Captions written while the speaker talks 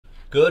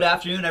Good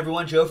afternoon,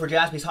 everyone. Joe for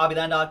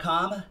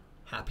JaspysHobbyland.com.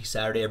 Happy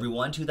Saturday,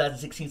 everyone.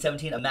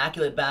 2016-17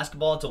 Immaculate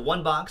Basketball. It's a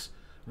one box.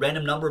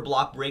 Random number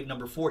block break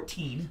number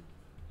 14.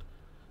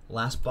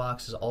 Last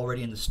box is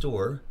already in the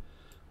store.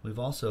 We've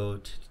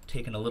also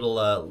taken a little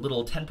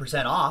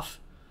 10%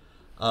 off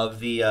of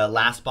the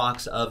last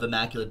box of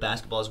Immaculate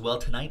Basketball as well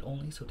tonight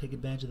only, so take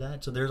advantage of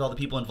that. So there's all the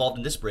people involved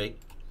in this break.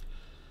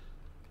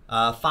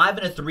 5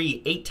 and a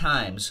 3, 8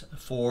 times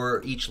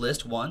for each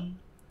list. 1,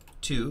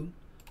 2,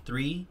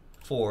 3,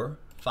 4,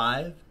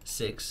 5,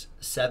 6,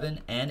 7,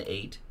 and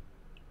 8.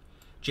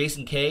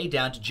 Jason K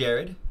down to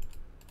Jared.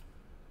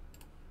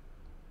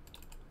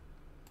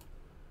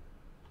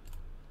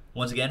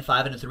 Once again,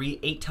 5 and a 3,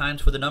 8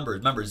 times for the numbers.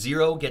 Remember,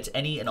 0 gets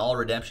any and all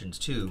redemptions.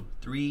 2,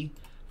 3,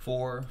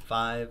 4,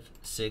 5,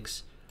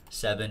 6,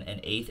 7,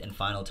 and 8th and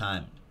final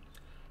time.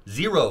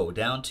 0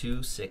 down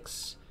to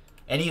 6.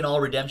 Any and all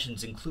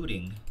redemptions,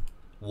 including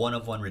 1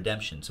 of 1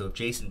 redemption. So if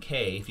Jason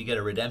K, if you get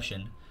a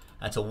redemption,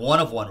 that's a 1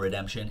 of 1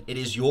 redemption. It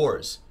is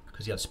yours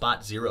because you have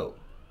spot 0.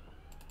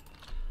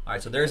 All right,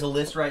 so there's a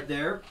list right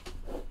there.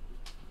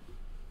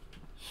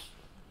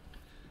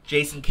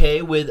 Jason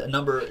K with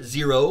number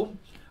 0.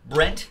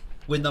 Brent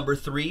with number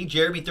 3.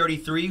 Jeremy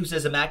 33, who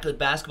says Immaculate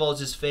Basketball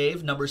is his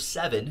fave, number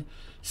 7.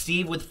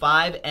 Steve with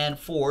 5 and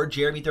 4.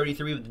 Jeremy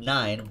 33 with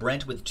 9.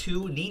 Brent with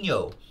 2.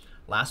 Nino.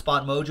 Last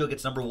spot Mojo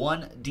gets number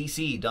 1.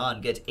 DC. Don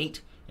gets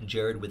 8. And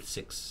Jared with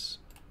 6.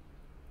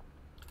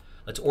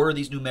 Let's order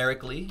these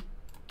numerically.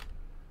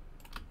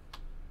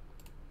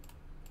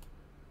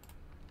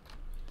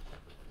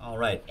 All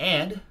right,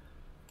 and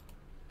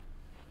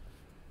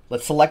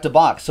let's select a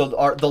box. So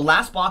the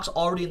last box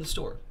already in the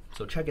store.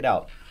 So check it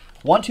out.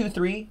 1, 2,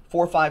 3,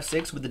 4, 5,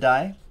 6 with the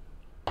die.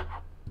 And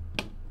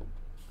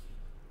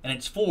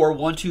it's 4,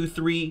 1, 2,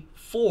 3,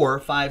 4,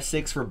 5,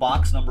 6 for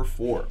box number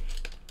 4.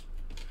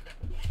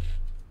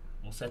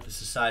 We'll set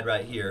this aside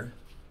right here.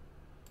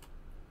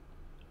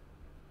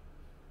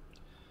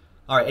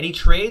 All right, any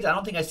trades? I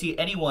don't think I see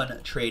anyone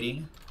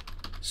trading.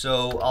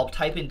 So I'll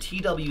type in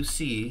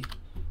TWC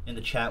in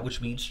the chat,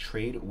 which means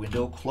trade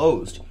window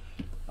closed.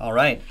 All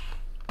right,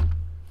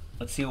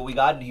 let's see what we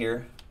got in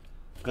here.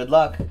 Good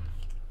luck.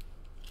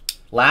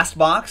 Last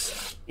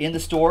box in the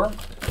store,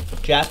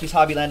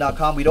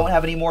 JaspysHobbyland.com. We don't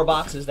have any more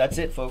boxes. That's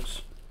it,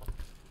 folks.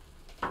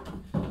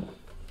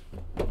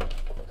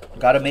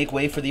 Got to make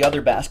way for the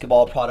other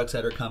basketball products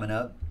that are coming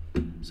up.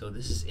 So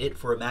this is it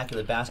for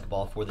Immaculate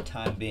Basketball for the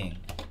time being.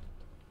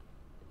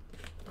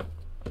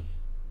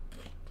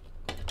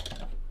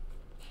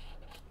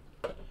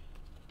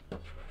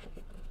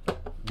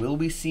 Will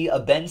we see a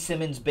Ben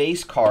Simmons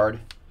base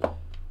card?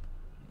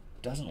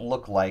 Doesn't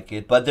look like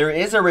it, but there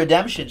is a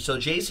redemption. So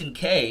Jason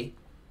K,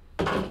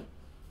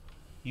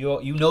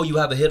 you know you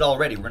have a hit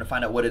already. We're going to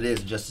find out what it is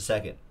in just a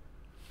second.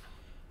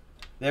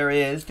 There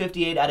is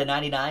 58 out of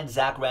 99,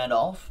 Zach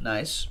Randolph.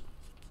 Nice.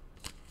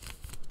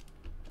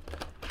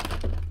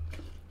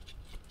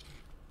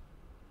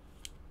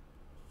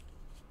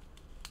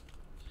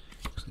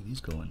 Looks like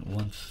these go in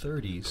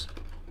 130s.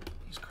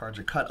 These cards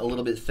are cut a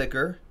little bit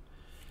thicker.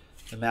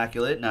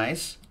 Immaculate,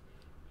 nice.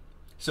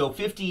 So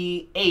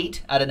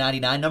 58 out of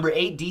 99. Number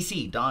 8,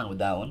 DC. Don with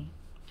that one.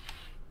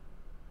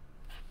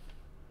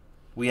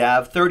 We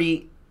have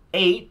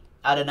 38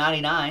 out of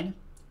 99.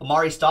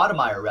 Amari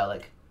Stoudemire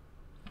relic.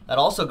 That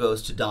also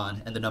goes to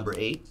Don and the number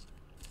 8.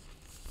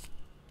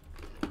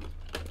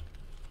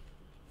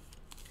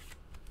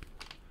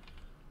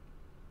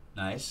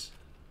 Nice.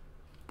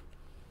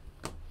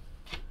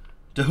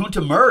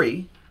 DeJounte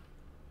Murray.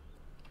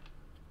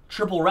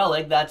 Triple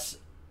relic. That's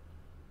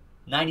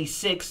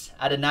 96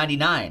 out of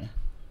 99.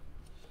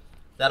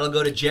 That'll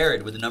go to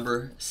Jared with the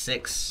number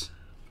 6.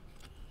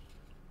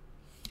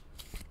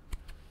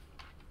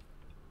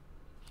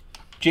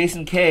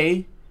 Jason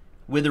K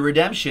with the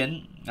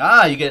redemption.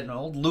 You get an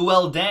old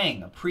Luol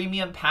Deng. A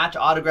premium patch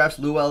autographs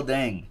Luol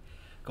Deng.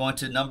 Going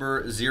to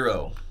number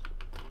 0.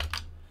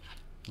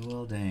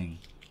 Luol Deng.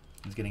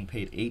 He's getting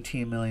paid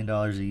 $18 million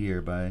a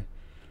year by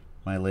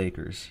my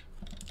Lakers.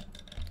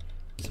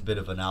 It's a bit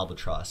of an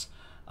albatross.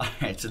 All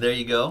right, so there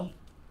you go.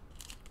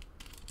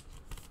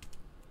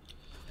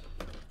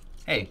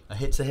 Hey, a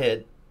hit's a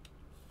hit.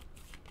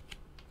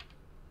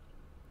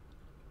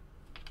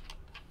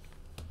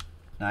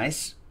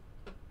 Nice.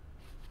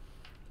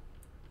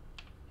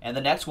 And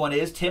the next one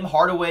is Tim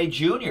Hardaway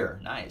Jr.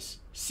 Nice.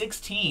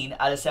 16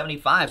 out of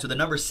 75. So the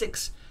number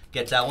 6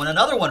 gets that one.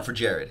 Another one for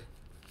Jared.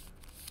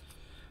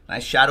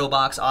 Nice shadow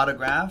box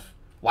autograph.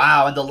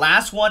 Wow, and the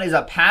last one is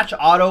a patch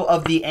auto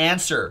of the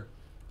answer.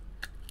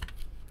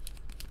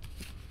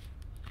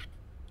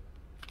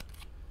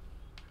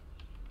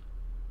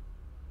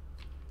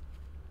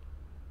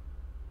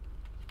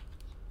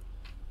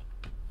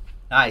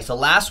 Nice. The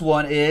last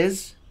one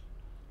is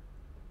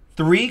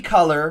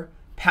 3-color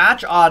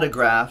patch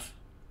autograph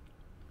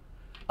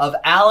of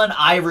Allen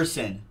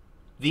Iverson.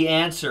 The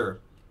answer.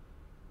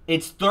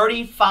 It's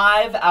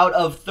 35 out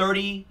of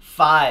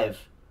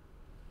 35.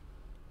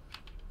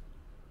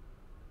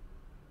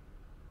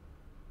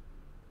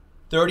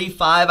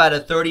 35 out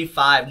of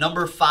 35.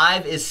 Number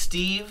 5 is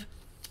Steve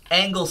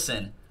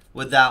Engelson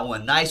with that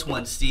one. Nice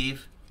one,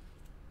 Steve.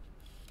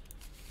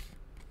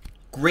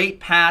 Great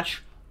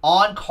patch.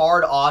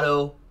 On-card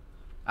auto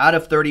out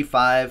of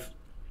 35.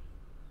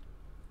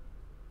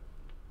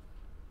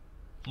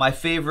 My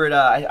favorite,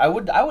 I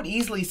would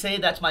easily say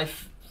that's my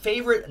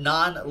favorite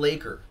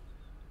non-Laker.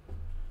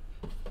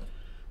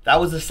 That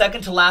was the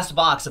second to last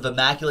box of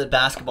Immaculate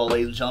Basketball,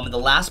 ladies and gentlemen. The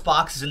last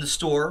box is in the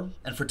store,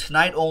 and for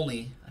tonight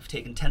only, I've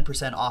taken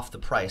 10% off the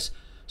price.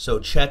 So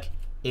check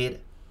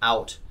it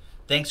out.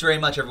 Thanks very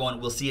much, everyone.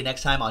 We'll see you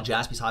next time on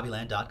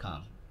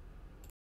JaspysHobbyland.com.